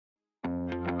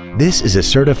This is a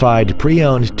certified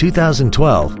pre-owned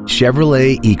 2012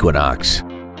 Chevrolet Equinox.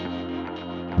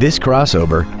 This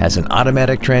crossover has an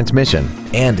automatic transmission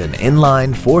and an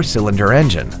inline 4-cylinder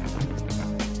engine.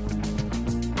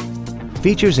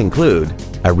 Features include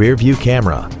a rear-view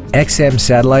camera, XM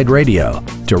satellite radio,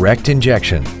 direct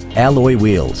injection, alloy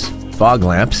wheels, fog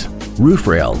lamps, roof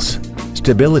rails,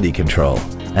 stability control,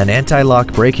 an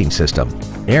anti-lock braking system,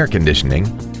 air conditioning,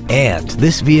 and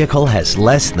this vehicle has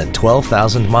less than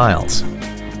 12,000 miles.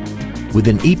 With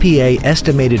an EPA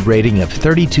estimated rating of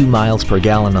 32 miles per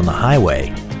gallon on the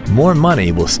highway, more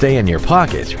money will stay in your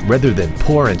pocket rather than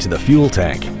pour into the fuel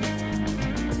tank.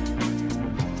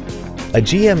 A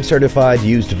GM-certified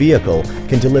used vehicle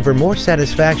can deliver more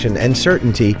satisfaction and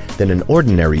certainty than an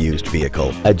ordinary used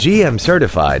vehicle. A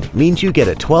GM-certified means you get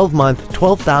a 12-month,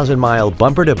 12,000-mile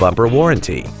bumper-to-bumper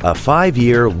warranty, a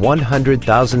 5-year,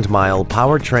 100,000-mile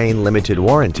powertrain limited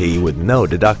warranty with no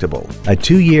deductible, a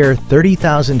 2-year,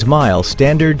 30,000-mile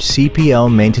standard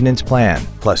CPO maintenance plan,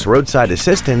 plus roadside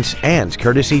assistance and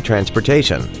courtesy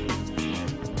transportation.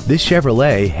 This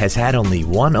Chevrolet has had only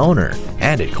one owner,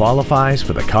 and it qualifies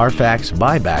for the Carfax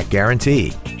buyback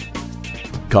guarantee.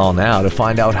 Call now to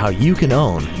find out how you can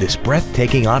own this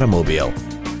breathtaking automobile.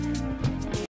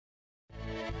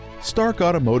 Stark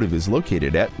Automotive is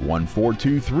located at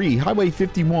 1423 Highway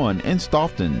 51 in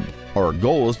Stoughton. Our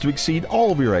goal is to exceed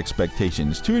all of your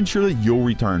expectations to ensure that you'll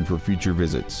return for future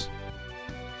visits.